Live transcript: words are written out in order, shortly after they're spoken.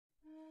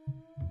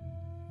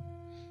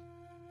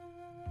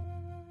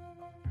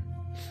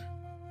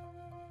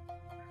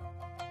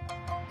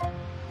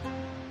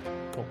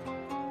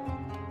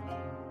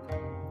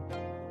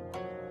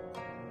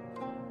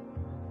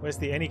Where's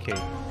the any key?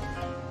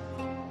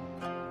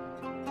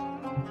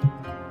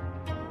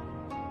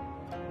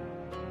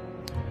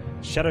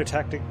 Shadow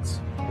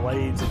Tactics,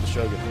 Blades of the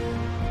Shogun.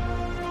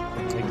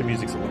 I think the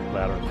music's a lot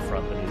louder in the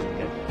front than it is in the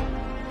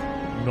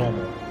game.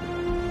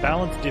 Normal.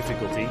 Balanced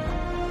difficulty.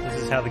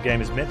 This is how the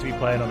game is meant to be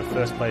played on a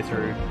first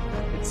playthrough.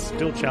 It's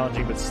still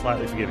challenging but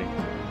slightly forgiving.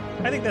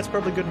 I think that's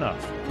probably good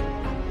enough.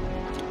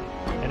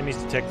 Enemies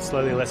detect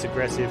slowly less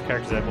aggressive,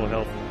 characters have more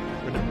health.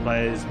 Written for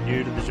players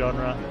new to the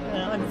genre.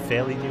 I'm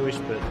fairly newish,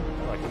 but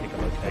I like to think I'm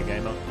an okay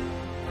gamer.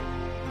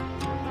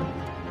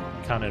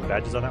 Can't earn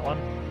badges on that one?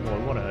 Well,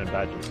 we want to earn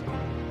badges.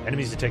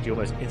 Enemies detect you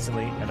almost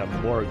instantly and are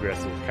more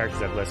aggressive. Characters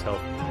have less health.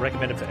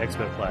 Recommended for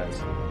expert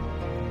players.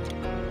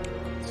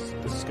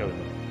 Let's just go with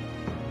it.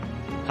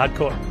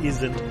 Hardcore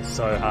isn't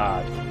so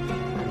hard.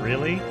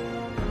 Really?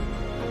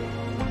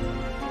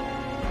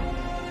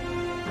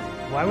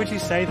 Why would you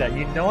say that?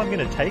 You know I'm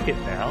going to take it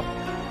now.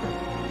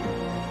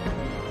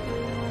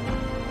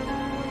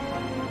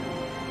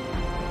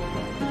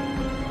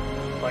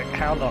 Like,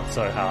 how not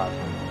so hard?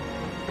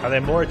 Are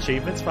there more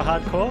achievements for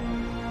hardcore?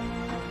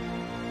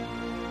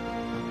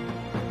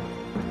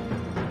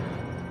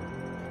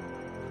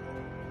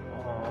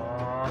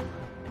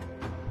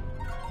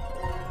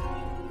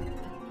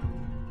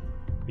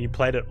 You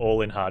played it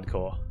all in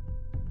hardcore.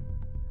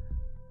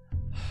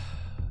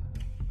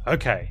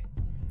 Okay.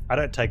 I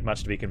don't take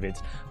much to be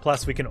convinced.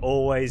 Plus, we can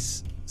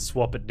always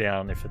swap it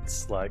down if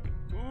it's like...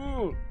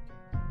 Ooh.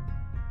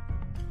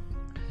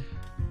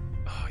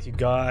 Oh, you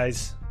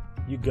guys.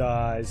 You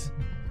guys.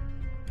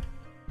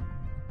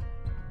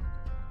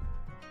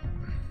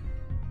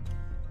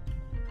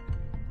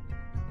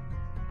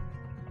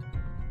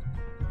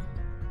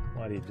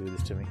 Why do you do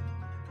this to me?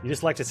 You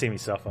just like to see me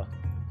suffer.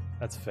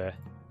 That's fair.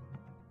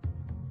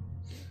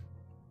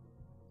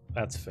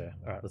 That's fair.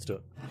 Alright, let's do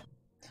it.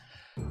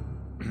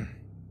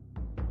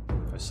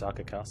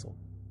 Osaka Castle.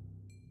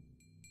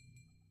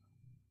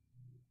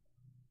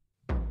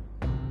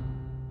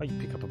 Oh, you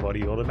pick up a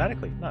body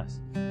automatically. Nice.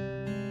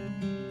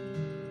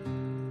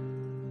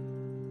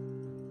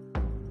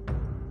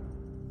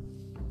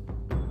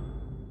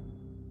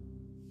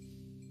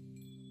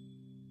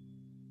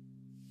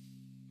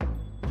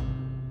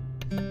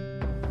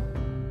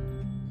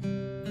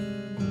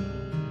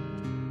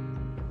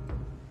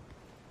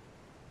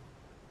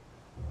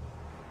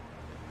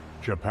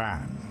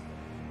 Japan,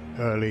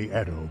 early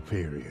Edo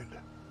period.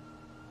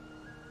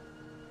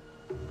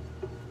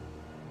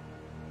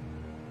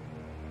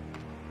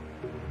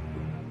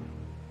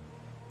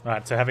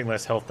 Alright, so having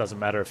less health doesn't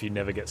matter if you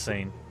never get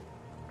seen.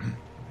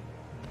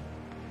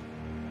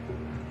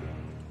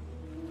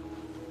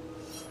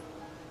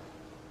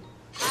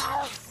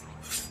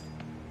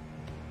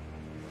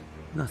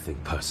 Nothing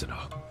personal.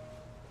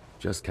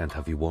 Just can't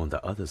have you warn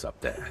the others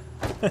up there.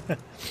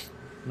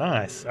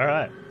 Nice,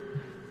 alright.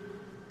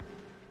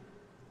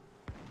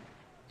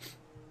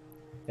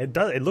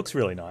 It looks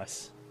really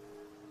nice.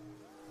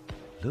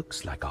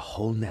 Looks like a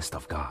whole nest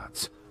of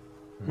guards.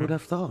 Would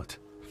have thought.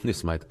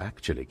 This might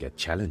actually get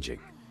challenging.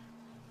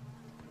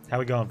 How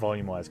we going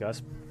volume-wise,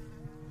 guys?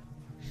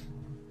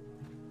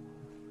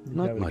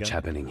 Not much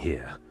happening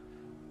here.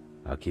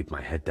 I'll keep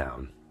my head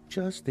down,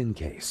 just in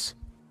case.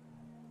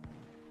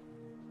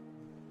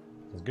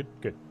 That's good,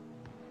 good.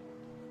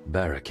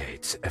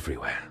 Barricades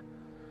everywhere.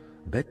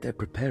 Bet they're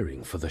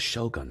preparing for the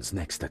Shogun's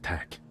next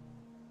attack.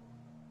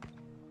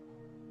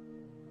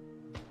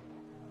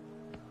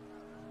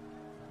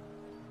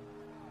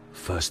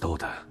 First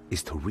order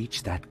is to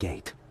reach that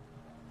gate.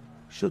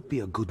 Should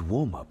be a good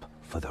warm-up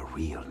for the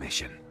real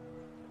mission.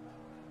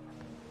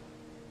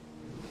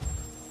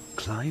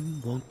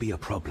 Climb won't be a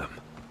problem.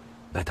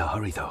 Better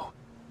hurry though.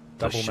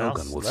 The Double Shogun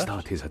mouse will left?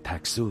 start his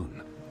attack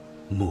soon.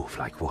 Move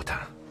like water.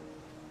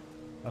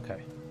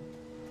 Okay.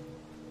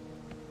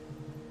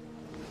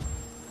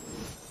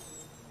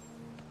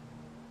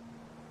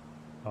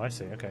 Oh, I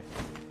see, okay.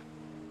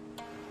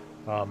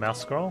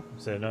 Mouse scroll?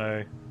 Is there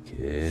no...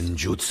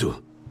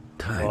 Genjutsu.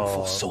 Time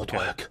for sword okay.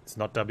 work. It's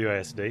not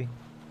WASD.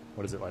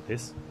 What is it, like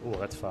this? Oh,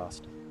 that's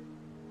fast.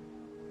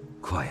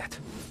 Quiet.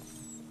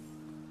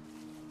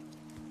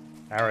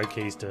 Arrow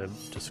keys to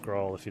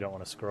scroll if you don't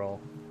want to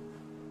scroll.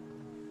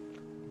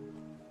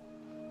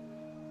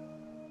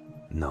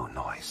 No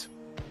noise.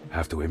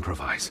 Have to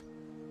improvise.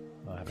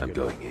 I'm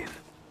going in.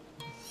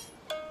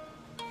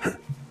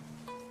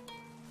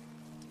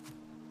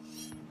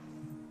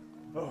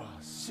 Oh,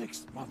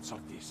 6 months of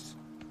this.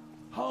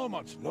 How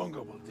much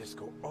longer will this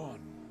go on?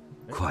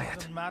 Quiet.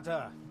 Doesn't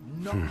matter.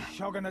 No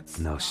shogunates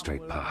No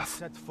straight will path.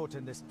 set foot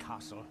in this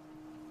castle.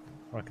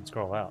 Oh, I can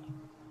scroll out.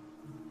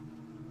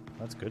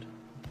 That's good.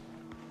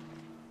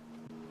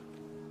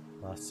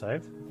 Last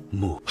save.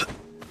 Move.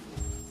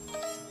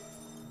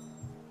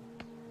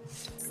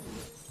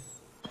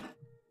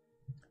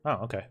 Oh,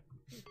 okay.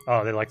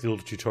 Oh, they're like the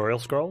little tutorial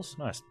scrolls?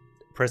 Nice.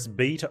 Press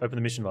B to open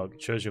the mission log.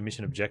 It shows your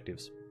mission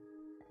objectives.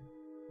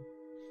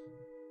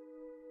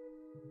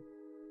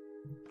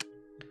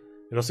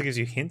 It also gives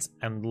you hints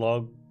and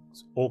logs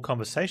all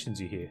conversations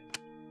you hear.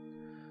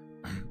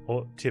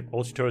 Or tip,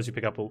 all tutorials you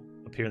pick up will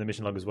appear in the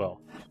mission log as well.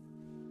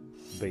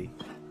 B.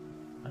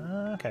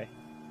 Okay.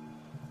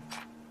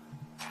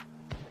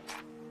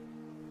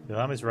 The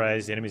alarm is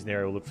raised, the enemies in the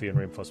area will look for you and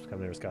reinforce to become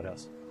the nearest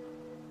guardhouse.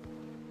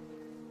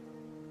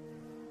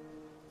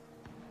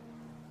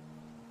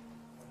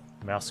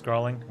 Mouse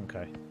scrolling?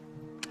 Okay.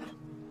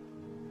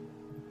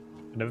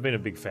 I've never been a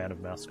big fan of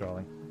mouse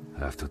scrolling.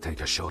 Have to take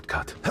a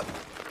shortcut.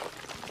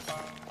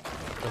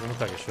 Doesn't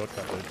look like a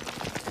shortcut, dude.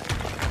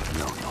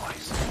 No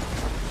noise.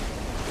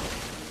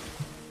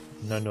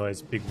 No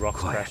noise, big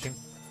rocks Quiet. crashing.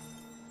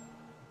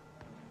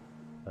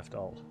 Left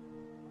alt.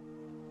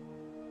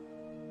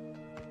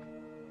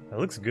 That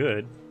looks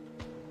good.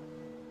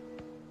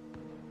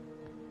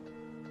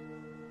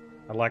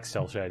 I like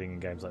cell shading in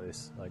games like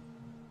this. Like,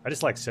 I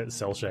just like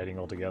cell shading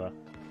altogether.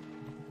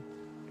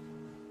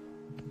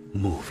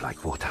 Move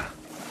like water.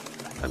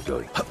 I'm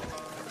going.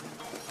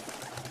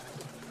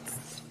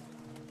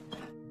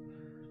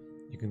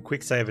 You can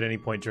quick save at any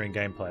point during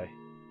gameplay.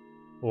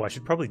 Oh, I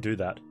should probably do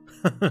that.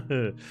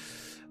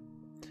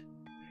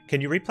 Can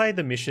you replay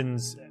the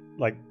missions,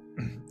 like,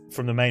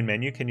 from the main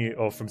menu? Can you,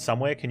 or from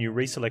somewhere, can you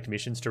reselect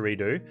missions to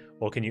redo?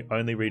 Or can you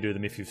only redo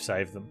them if you've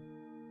saved them?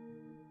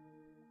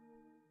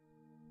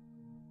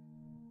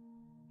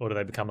 Or do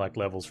they become like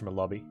levels from a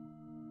lobby?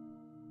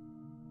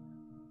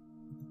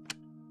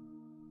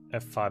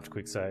 F5 to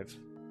quick save.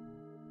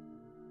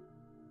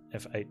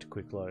 F8 to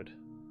quick load.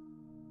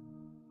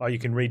 Oh, you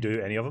can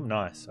redo any of them?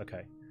 Nice,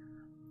 okay.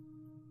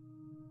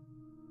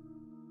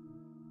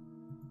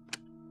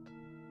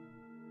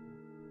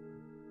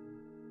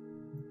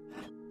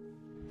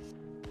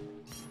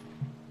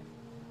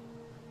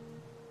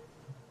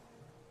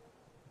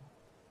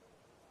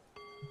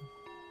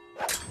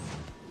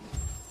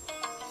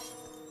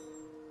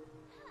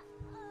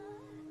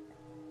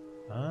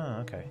 Ah,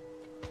 okay.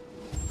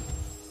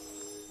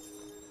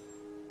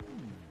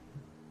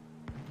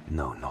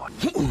 No, not.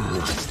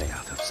 Let's stay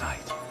out of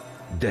sight.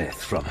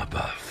 Death from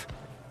above.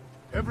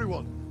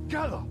 Everyone,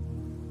 gather!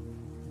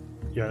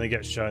 You only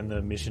get shown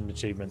the mission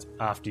achievements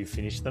after you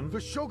finish them. The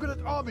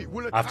Shogunate army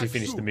will attack After you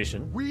finish soon. the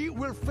mission. We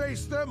will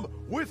face them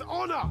with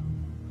honor!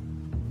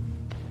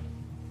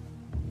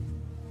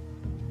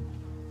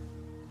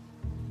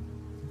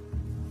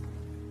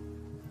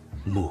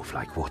 Move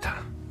like water.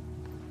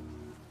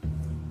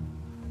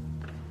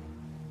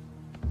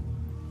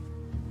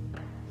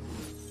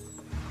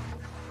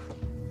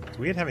 It's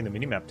weird having the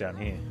minimap down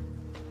here.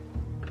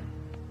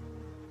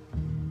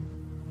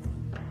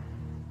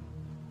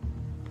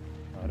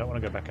 Oh, I don't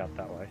want to go back out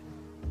that way.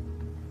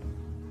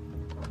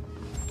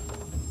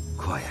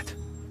 Quiet.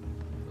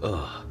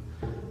 Ugh.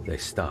 They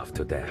starve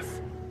to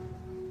death.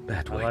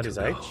 Bad way Highlight to is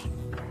go. H.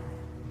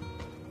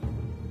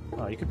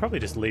 Oh, you could probably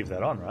just leave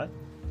that on, right?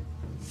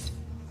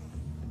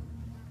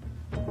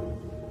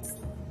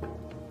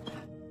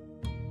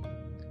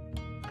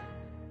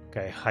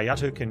 Okay,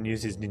 Hayato can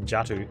use his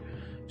ninjutsu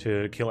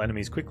to kill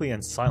enemies quickly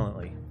and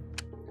silently.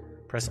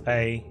 Press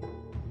A,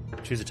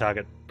 choose a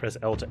target, press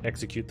L to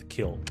execute the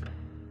kill.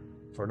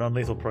 For a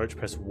non-lethal approach,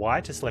 press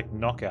Y to select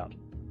knockout.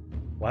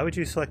 Why would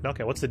you select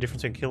knockout? What's the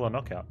difference between kill or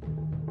knockout?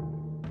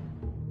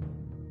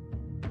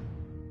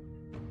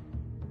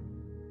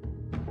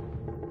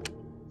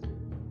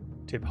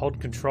 Tip, hold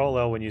Control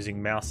L when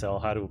using mouse L.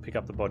 Harder will pick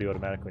up the body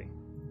automatically.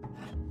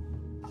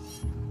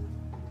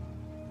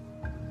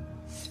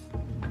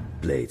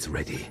 Blades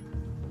ready.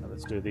 Now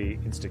let's do the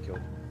insta-kill.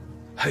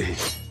 Hey.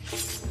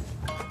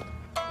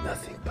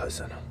 Nothing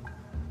personal.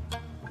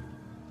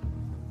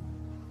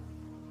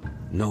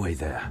 No way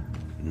there.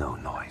 No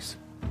noise.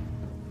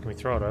 Can we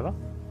throw it over?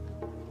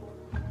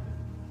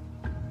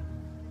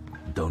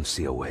 Don't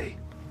see a way.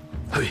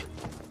 Hey.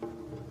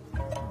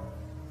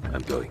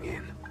 I'm going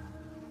in.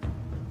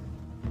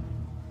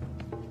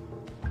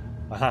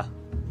 Aha.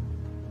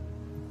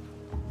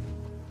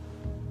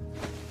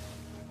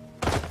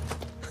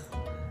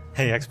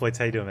 Hey, Exploits,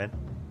 how you doing, man?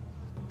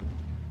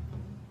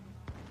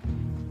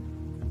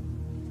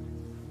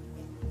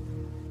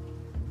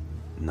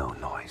 No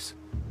noise.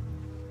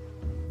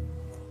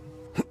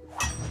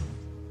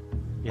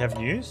 You have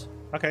news?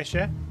 Okay,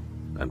 share.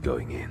 I'm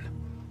going in.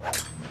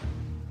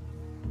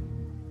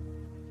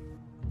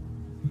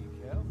 Be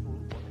careful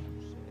what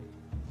you say.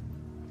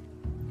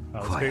 Oh,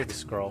 let's go Quiet. get the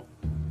scroll.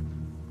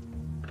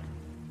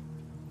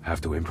 Have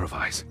to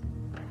improvise.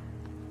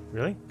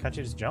 Really? Can't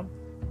you just jump?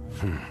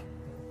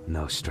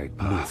 No straight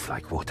path. Move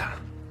like water.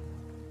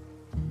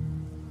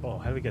 Oh,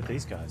 how do we get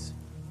these guys?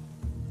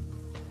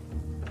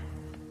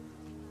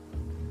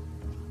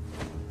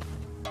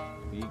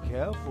 Be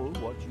careful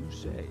what you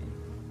say.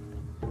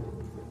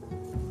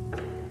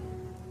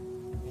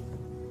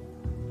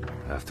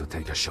 Have to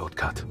take a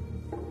shortcut.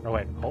 Oh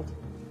wait, hold.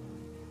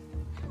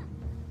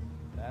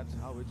 That's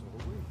how it's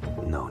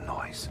always. No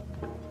noise.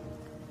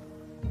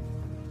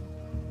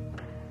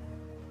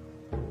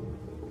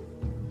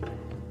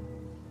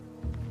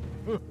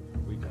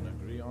 We can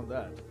agree on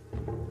that.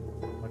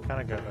 Why can't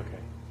I go?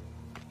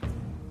 Okay.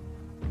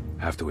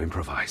 Have to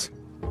improvise.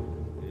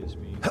 This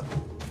means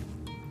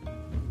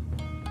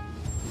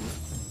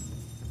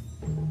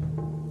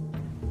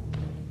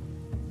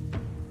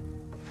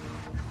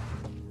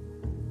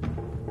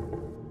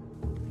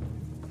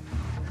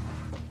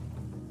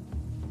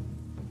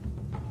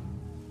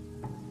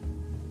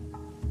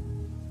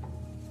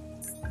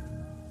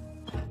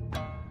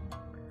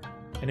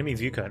Enemy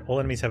view cone. All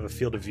enemies have a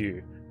field of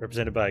view,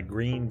 represented by a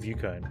green view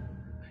cone.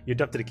 You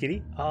adopted a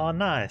kitty? Oh,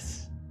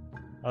 nice.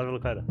 I'll have a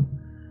look later.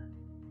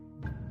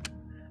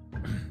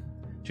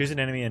 Choose an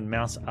enemy and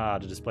mouse R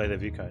to display their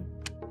view cone.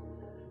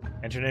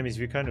 Enter an enemy's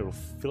view cone, it will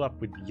fill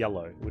up with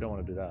yellow. We don't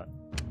want to do that.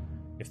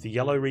 If the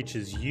yellow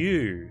reaches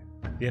you,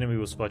 the enemy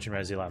will spot you and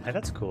raise the alarm. Hey,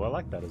 that's cool. I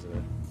like that as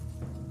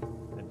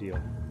a deal.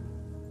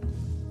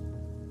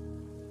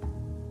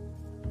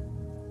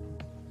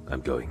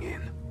 I'm going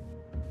in.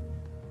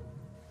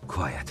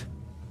 Quiet.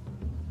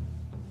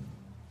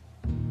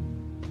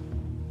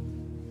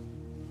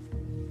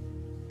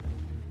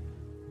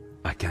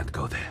 I can't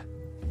go there.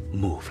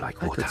 Move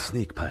like water. I could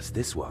sneak past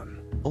this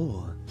one,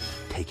 or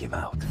take him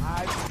out.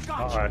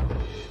 Uh-oh.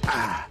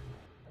 Ah,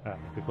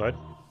 quick load.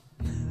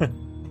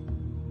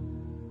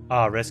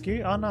 Ah,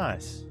 rescue? Oh,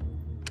 nice.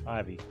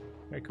 Ivy.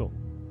 Very cool.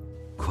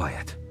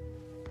 Quiet.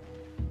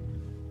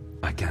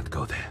 I can't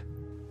go there.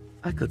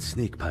 I could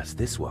sneak past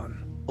this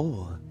one,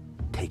 or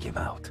take him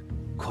out.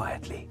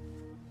 Quietly.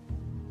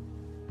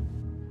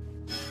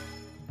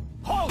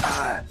 Hold!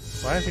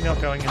 Why is he not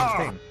going in the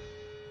thing?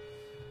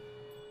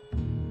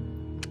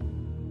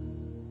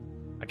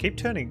 I keep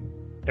turning.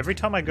 Every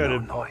time I go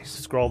to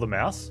scroll the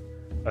mouse,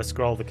 I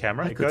scroll the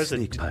camera. It goes.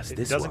 It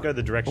doesn't go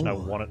the direction I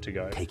want it to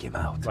go. Take him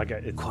out.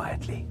 Like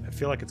quietly. I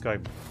feel like it's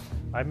going.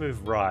 I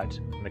move right,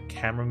 and the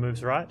camera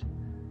moves right.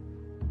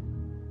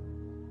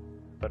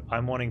 But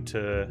I'm wanting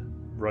to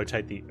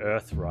rotate the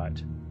Earth right.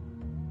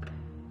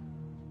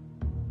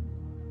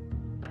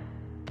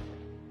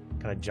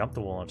 Can I jump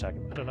the wall and attack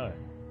him? I don't know.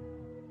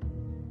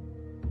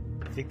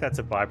 I think that's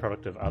a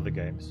byproduct of other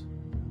games.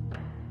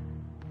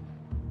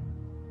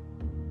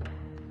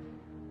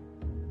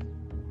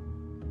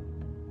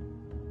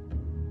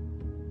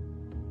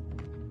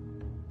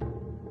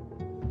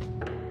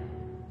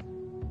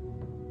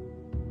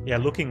 Yeah,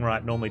 looking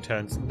right normally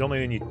turns... Normally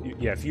when you...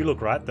 Yeah, if you look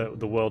right,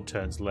 the world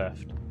turns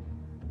left.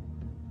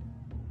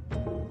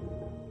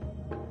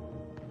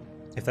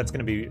 If that's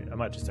going to be... I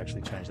might just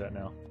actually change that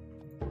now.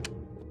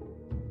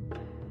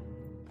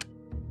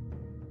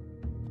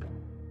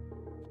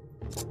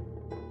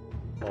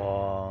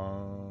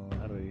 Oh,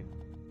 how do we...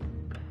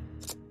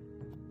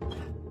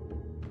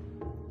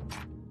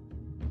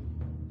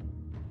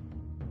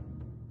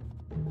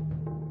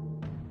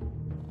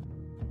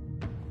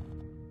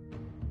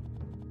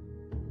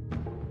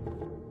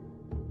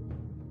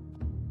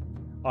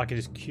 Oh, I can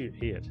just E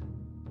it.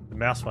 The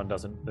mouse one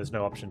doesn't. There's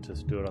no option to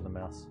do it on the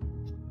mouse.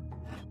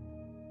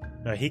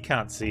 No, he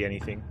can't see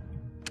anything.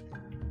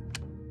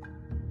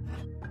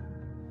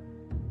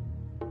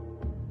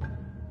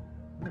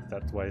 If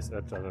that way, I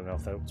don't know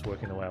if that's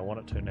working the way I want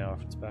it to now,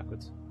 if it's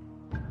backwards.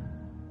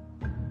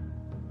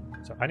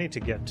 So I need to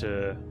get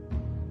to...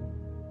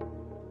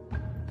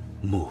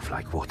 Move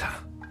like water.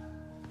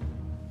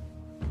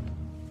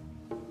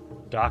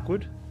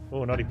 Darkwood?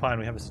 Oh, Naughty Pine,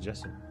 we have a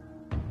suggestion.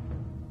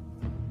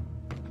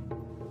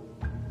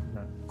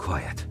 No.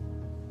 Quiet.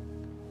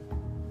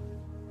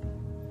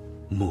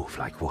 Move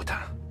like water.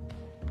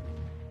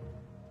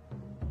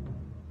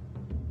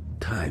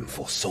 Time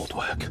for sword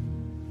work.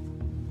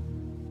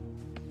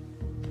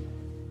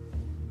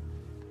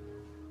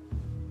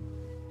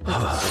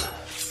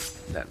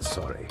 Then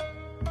sorry.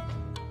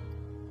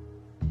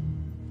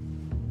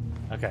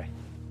 Okay.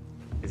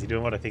 Is he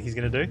doing what I think he's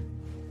going to do?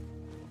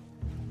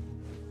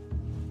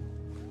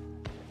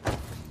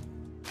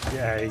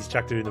 Yeah, he's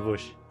chucked it in the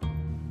bush.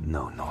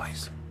 No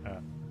noise.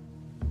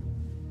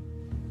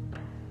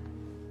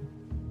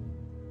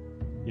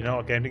 You know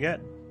what game to get?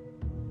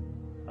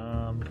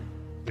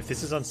 If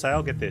this is on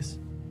sale, get this.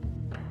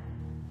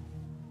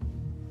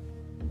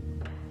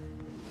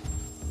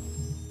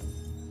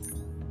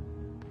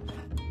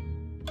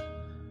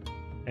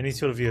 Any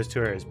sort of view has two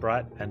areas,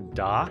 bright and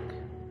dark.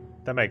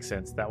 That makes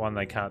sense. That one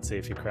they can't see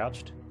if you're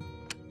crouched.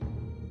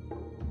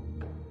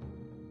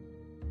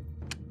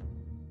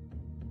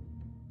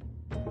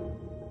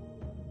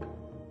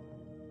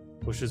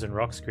 Bushes and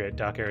rocks create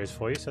dark areas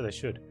for you, so they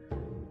should.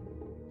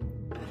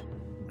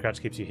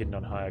 Crouch keeps you hidden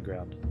on higher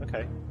ground.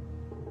 Okay.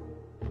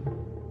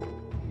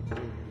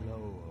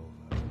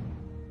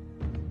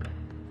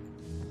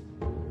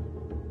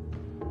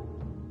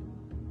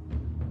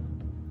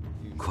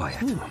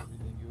 Quiet.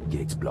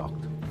 Gates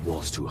blocked.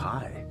 Walls too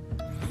high.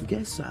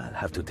 Guess I'll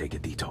have to take a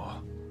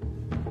detour.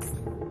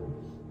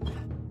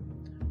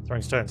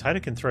 Throwing stones.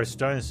 Hader can throw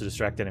stones to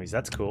distract enemies.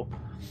 That's cool.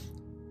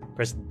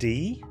 Press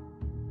D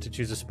to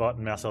choose a spot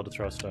and mouse L to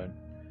throw a stone.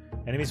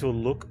 Enemies will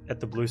look at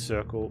the blue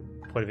circle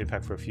point of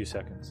impact for a few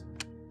seconds.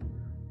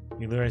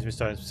 You lure enemies with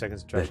stones for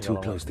seconds. They're too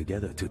close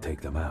together to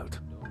take them out.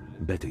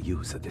 Better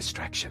use a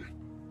distraction.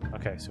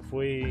 Okay, so if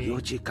we...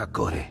 Yoji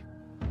Kakore.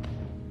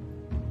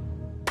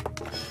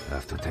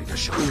 Have to take a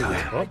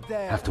shortcut.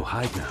 Have to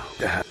hide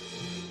now.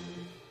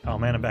 Oh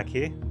man, I'm back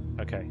here?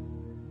 Okay.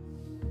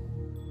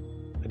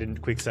 I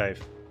didn't quick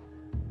save.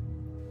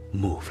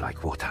 Move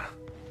like water.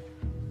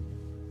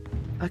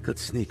 I could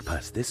sneak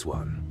past this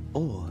one,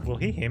 or will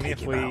he hear me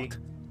if we... out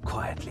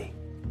quietly.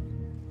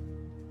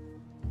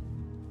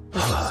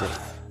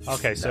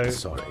 Okay, so...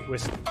 Sorry.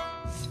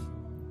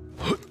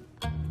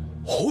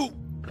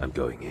 I'm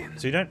going in.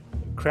 So you don't...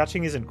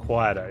 Crouching isn't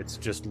quieter, it's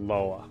just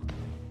lower.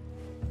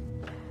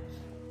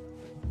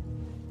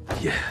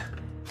 Yeah.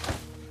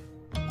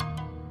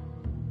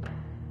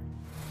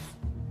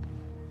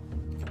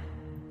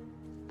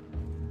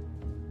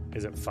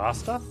 Is it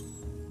faster?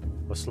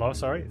 Or slower,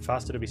 sorry?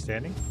 Faster to be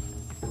standing?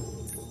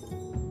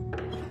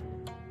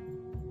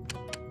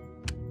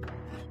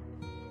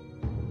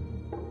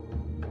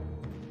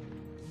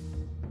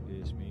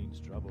 This means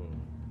trouble.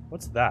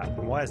 What's that?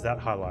 And why is that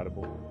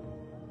highlightable?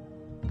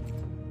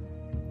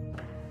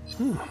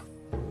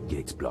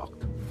 Gates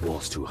blocked.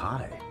 Walls too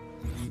high.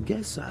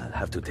 Guess I'll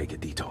have to take a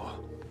detour.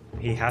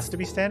 He has to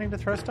be standing to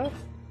throw stuff?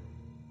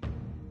 I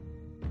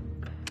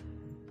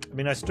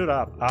mean, I stood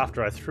up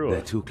after I threw They're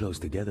it. too close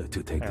together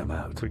to take them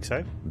out. Quick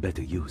save.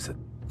 Better use a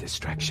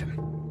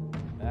distraction.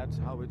 That's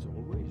how it's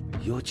always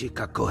been. Yoji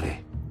Kakore.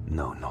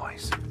 No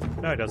noise.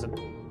 No, it doesn't.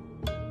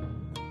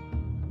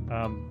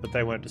 But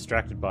they weren't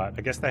distracted by it.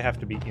 I guess they have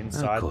to be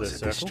inside Of the course, a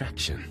circle.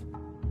 distraction.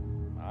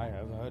 I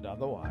have heard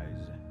otherwise.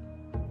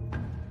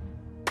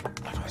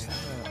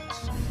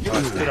 Oh,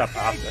 I stood up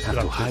after. I stood Have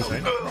to up hide too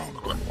them.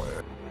 soon.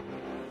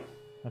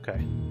 Okay.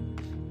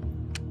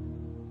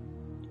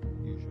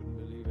 You shouldn't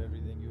believe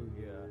everything you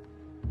hear.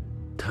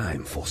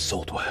 Time for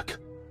sword work.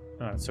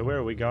 Alright, so where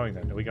are we going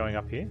then? Are we going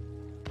up here?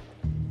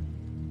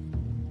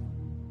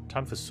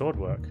 Time for sword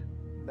work.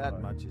 That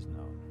Right. much is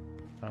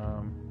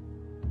known.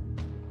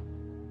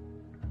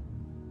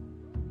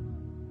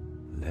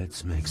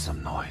 Let's make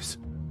some noise.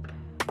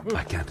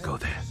 I can't go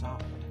there.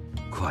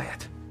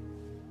 Quiet.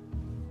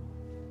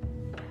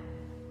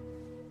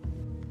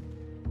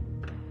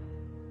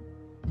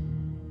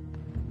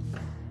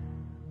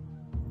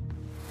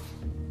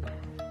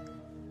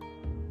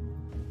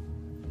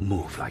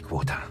 Move like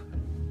water.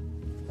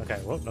 Okay,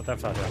 well, not that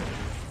far down.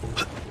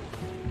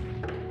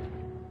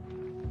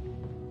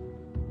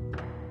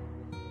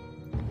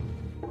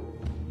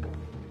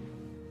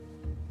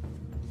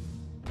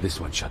 This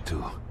one shut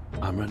too.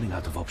 I'm running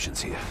out of options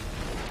here.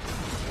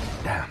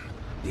 Damn,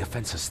 the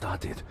offense has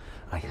started.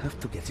 I have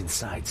to get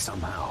inside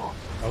somehow.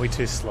 Are we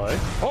too slow?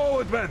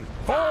 Forward, men!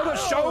 For the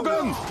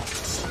Shogun!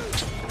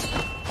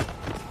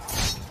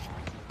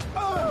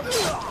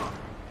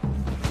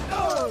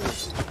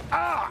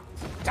 Ah!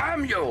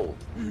 Damn you!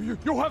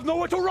 You have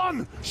nowhere to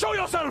run! Show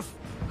yourself!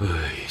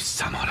 Ui,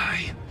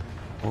 samurai.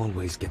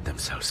 Always get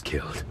themselves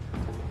killed.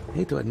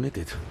 Hate to admit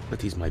it,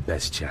 but he's my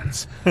best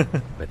chance.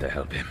 Better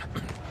help him.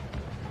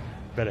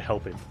 Better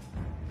help him.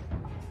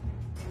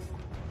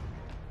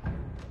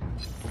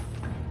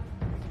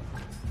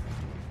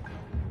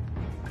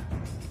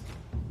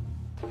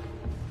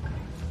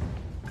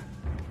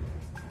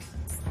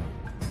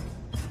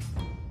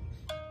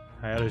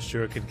 Hayato's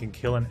shuriken can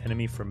kill an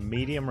enemy from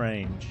medium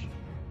range.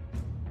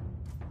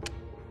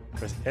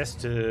 Press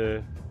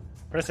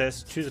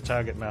S, choose a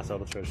target, mouse L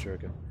to throw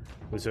shuriken.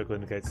 The circle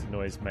indicates the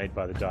noise made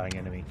by the dying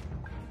enemy.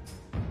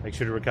 Make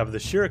sure to recover the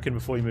shuriken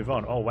before you move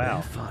on. Oh wow.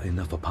 They're far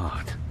enough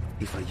apart.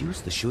 If I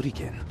use the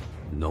shuriken,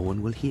 no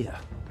one will hear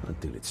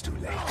until it's too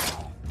late.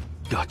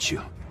 Got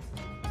you.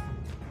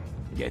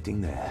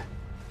 Getting there.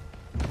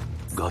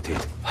 Got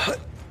it.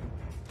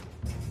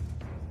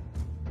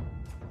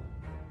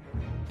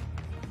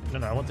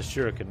 No, I want the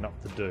shuriken, not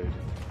the dude.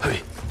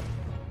 Hey.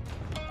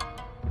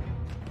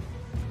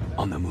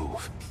 On the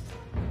move.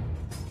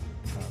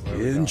 Where are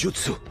we going?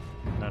 Genjutsu.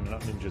 No,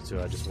 not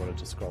ninjutsu. I just wanted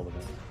to scroll them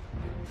out.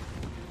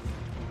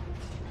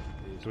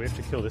 Do we have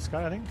to kill this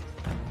guy, I think?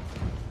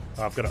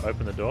 Oh, I've got to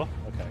open the door?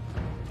 Okay.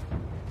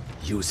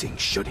 Using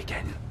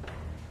shuriken.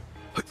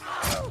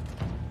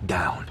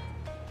 Down.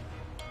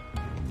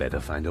 Better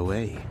find a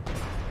way.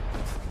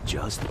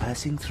 Just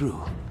passing through.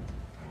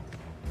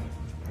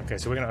 Okay,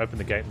 so we're going to open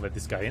the gate and let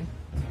this guy in?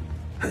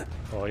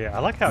 Oh yeah, I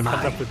like how it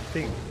comes up with the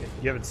thing.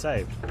 You haven't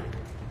saved.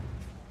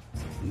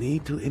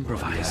 Need to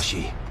improvise.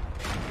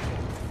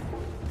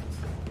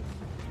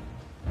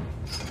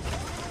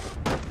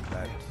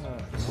 That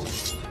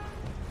hurts.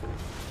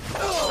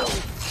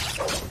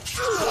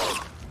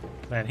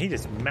 Man, he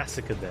just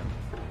massacred them.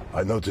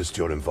 I noticed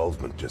your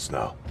involvement just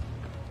now.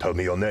 Tell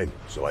me your name,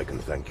 so I can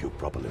thank you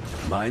properly.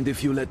 Mind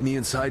if you let me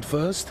inside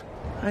first?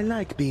 I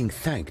like being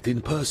thanked in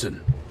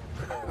person.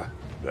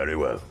 Very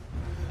well.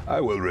 I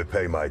will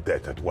repay my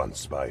debt at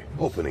once by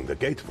opening the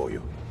gate for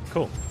you.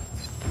 Cool.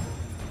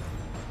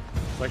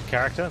 Select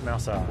character,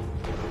 mouse R.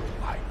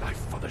 My life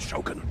for the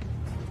Shogun.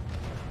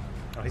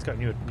 Oh, he's got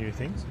new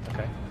things?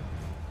 Okay.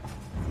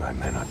 My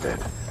men are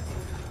dead.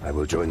 I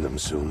will join them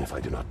soon if I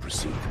do not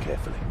proceed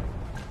carefully.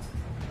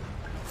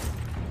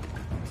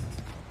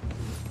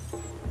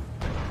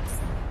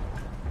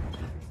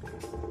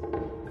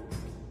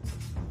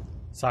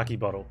 Sake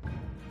bottle.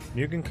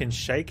 Mugen can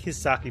shake his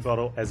sake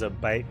bottle as a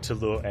bait to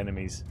lure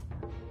enemies.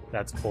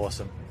 That's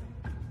awesome.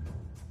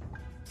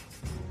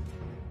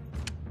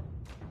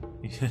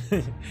 You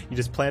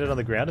just plant it on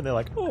the ground and they're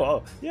like,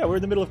 oh, yeah, we're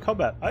in the middle of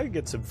combat. I can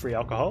get some free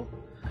alcohol.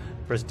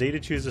 Press D to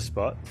choose a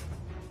spot.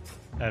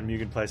 And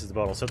Mugen places the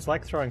bottle. So it's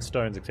like throwing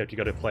stones, except you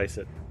got to place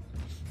it.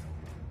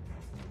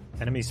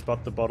 Enemies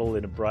spot the bottle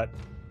in the bright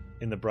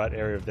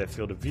area of their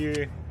field of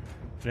view.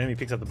 If an enemy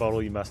picks up the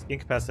bottle, you must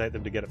incapacitate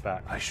them to get it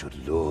back. I should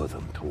lure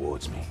them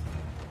towards me.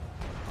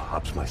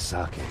 Perhaps my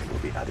sake will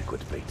be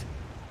adequate bait.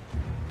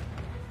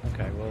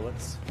 Okay, well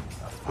let's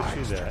put Fine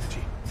you there.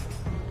 strategy.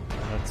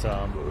 And let's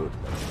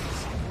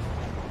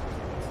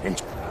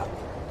Good.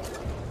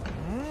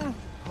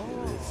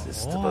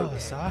 Irresistible. Oh,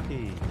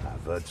 sake.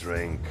 Have a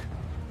drink.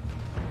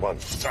 One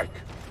strike.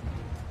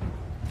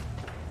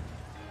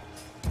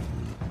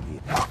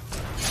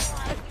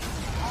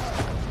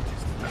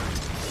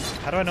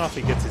 How do I know if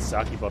he gets his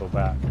sake bottle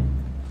back?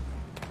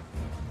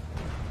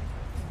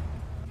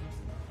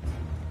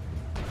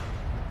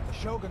 The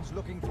Shogun's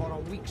looking for a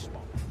weak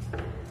spot.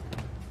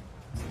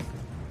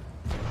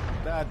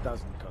 That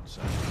doesn't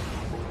concern me.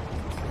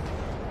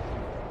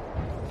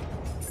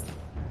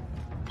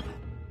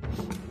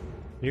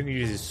 You can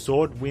use his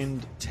sword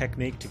wind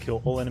technique to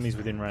kill all enemies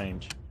within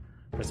range.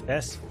 Press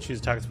S, choose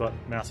a target spot,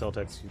 mouse L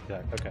to execute the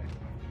attack. Okay.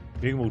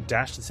 Mugen will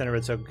dash to the center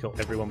red circle, kill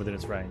everyone within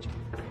its range.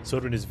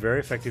 Sword wind is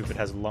very effective but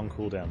has a long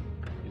cooldown.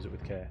 Use it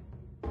with care.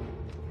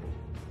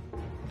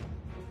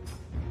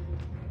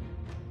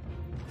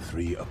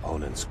 3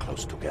 opponents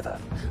close together.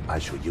 I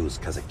shall use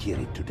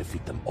Kazakiri to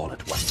defeat them all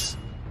at once.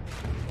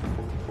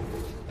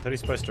 I thought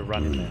he's supposed to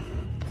run in there.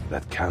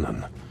 That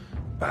cannon.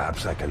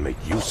 Perhaps I can make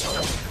use of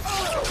it.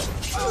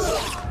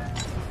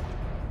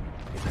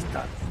 It is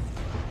done.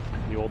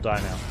 You all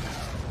die now.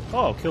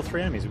 Oh, kill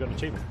 3 enemies. We've got an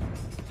achievement.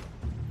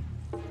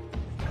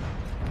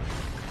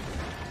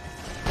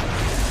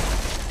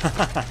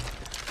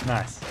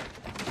 Nice.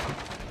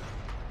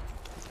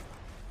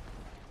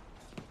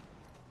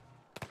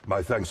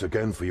 My thanks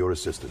again for your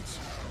assistance.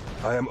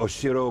 I am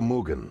Oshiro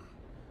Mugen.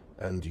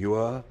 And you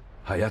are?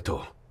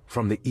 Hayato,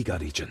 from the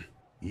Iga region.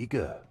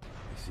 Iga.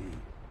 I see.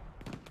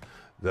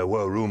 There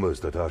were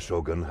rumors that our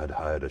Shogun had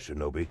hired a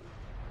shinobi.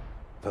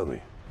 Tell me,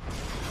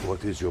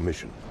 what is your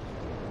mission?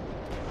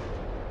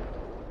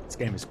 This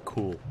game is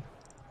cool.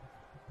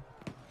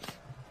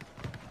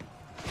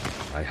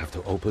 I have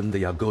to open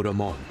the Agora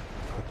Mon.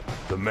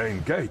 The main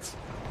gate?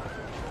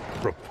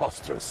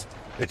 Preposterous.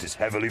 It is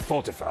heavily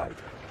fortified.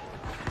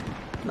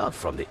 Not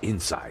from the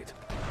inside.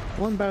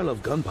 1 barrel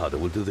of gunpowder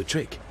will do the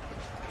trick.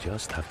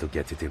 Just have to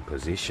get it in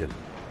position.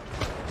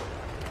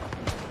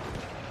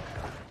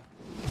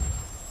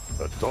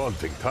 A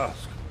daunting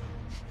task.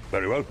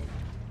 Very well.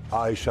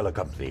 I shall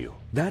accompany you.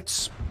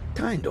 That's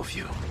kind of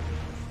you.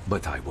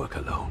 But I work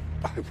alone.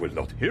 I will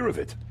not hear of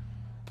it.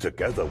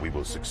 Together we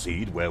will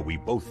succeed where we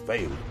both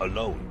failed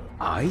alone.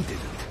 I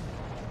didn't.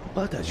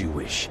 But as you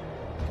wish.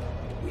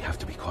 We have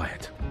to be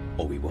quiet,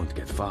 or we won't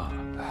get far.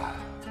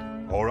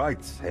 All right,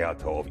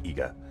 Hayato of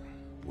Iga.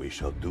 We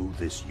shall do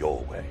this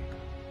your way.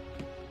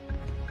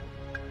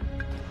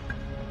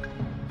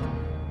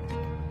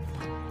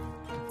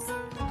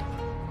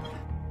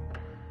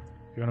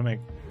 If you want to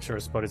make sure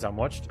a spot is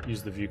unwatched,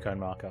 use the view cone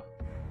marker.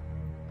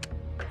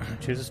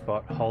 Choose a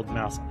spot, hold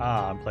mouse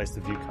R and place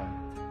the view cone.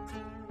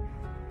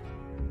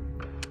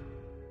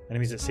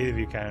 Enemies that see the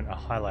view cone are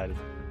highlighted.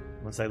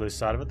 Once they lose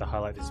sight of it, the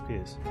highlight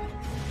disappears.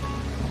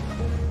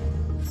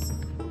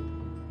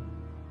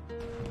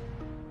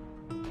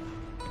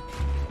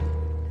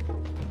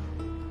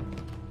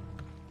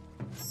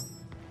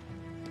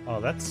 Oh,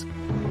 that's...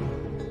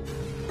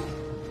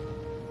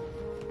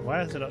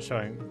 Why is it not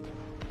showing?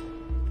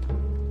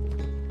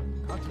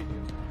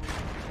 Continue.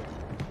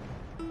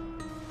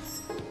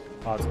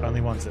 Oh, it's only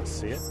ones that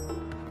see it?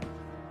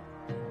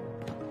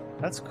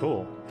 That's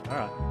cool.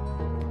 Alright.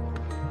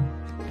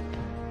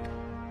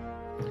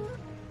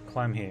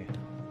 Climb here.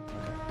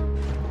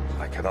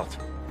 I cannot.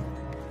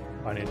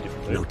 I need a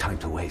different dude. No time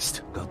to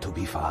waste. Got to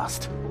be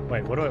fast.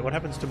 Wait, what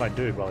happens to my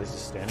dude while he's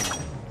just standing there?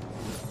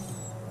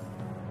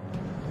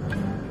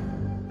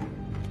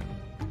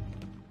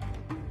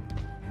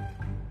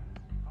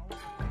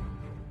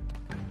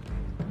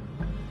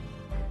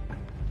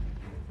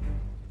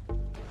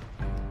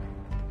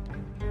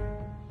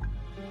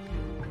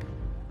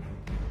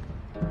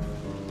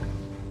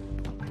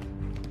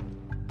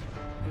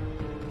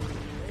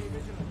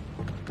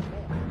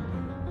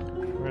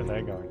 Where are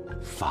they going?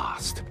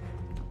 Fast.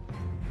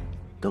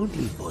 Don't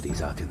leave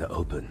bodies out in the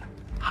open.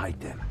 Hide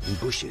them in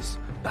bushes,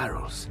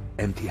 barrels,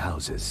 empty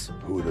houses.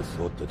 Who would have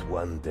thought that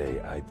one day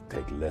I'd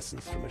take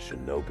lessons from a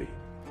shinobi?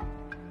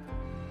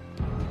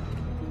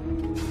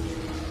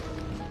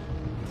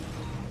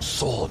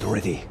 Sword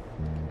ready.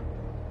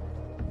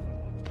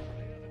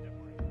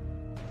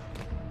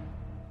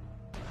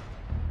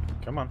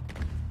 Come on.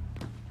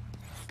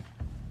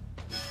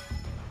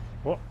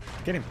 What?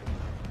 Get him!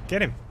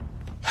 Get him!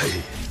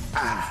 Hey.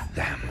 Ah,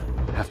 damn.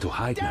 Have to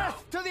hide now.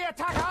 To the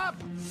attacker!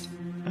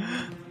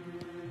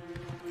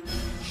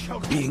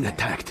 Being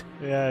attacked.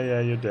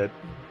 Yeah, you're dead.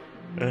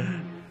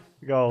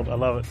 Gold, I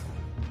love it.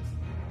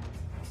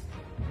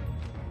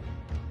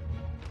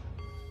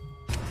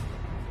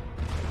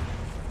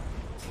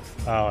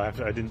 Oh, I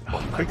didn't.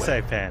 Oh, quick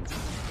save, Panz.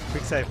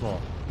 Quick save more.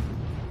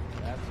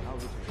 That's how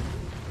it is.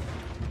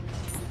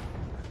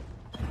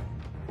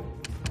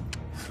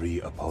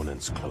 3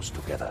 opponents close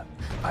together.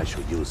 I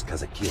shall use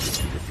Kazakiri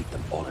to defeat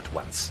them all at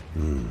once.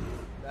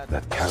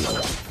 That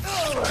cannon.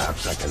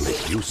 Perhaps I can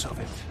make use of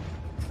it.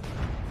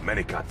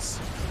 Many cuts.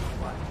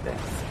 One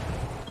death.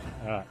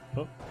 Alright.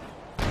 Oh.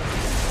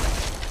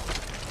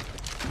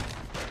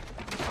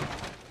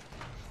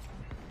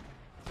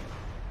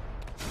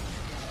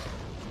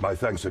 My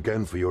thanks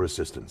again for your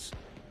assistance.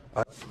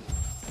 A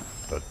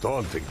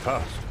daunting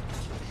task.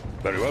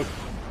 Very well.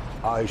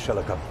 I shall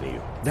accompany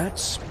you.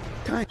 That's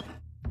kind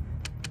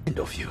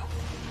of you.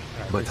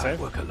 But I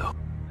work alone.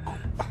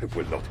 I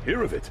will not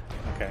hear of it.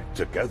 Okay.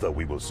 Together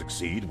we will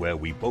succeed where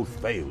we both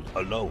failed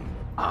alone.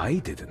 I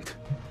didn't.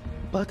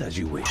 But as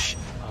you wish.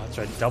 Oh, that's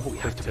right. Double We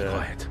click have to be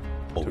quiet,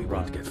 or we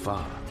run. won't get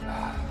far.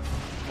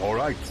 All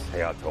right,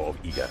 Hayato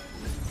of Iga.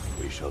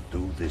 We shall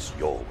do this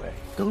your way.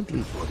 Don't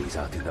leave bodies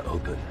out in the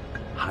open.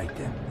 Hide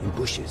them in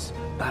bushes,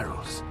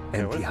 barrels, Yeah,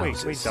 empty what if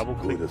houses. we double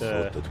Who'd click have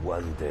the thought that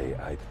one day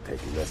I'd take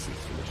lessons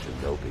from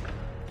a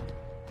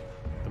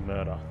shinobi?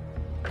 murder?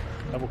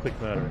 Double click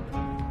murder.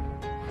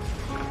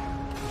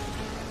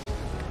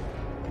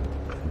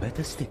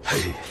 Better stick.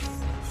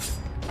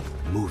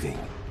 Moving.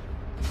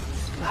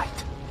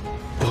 Light.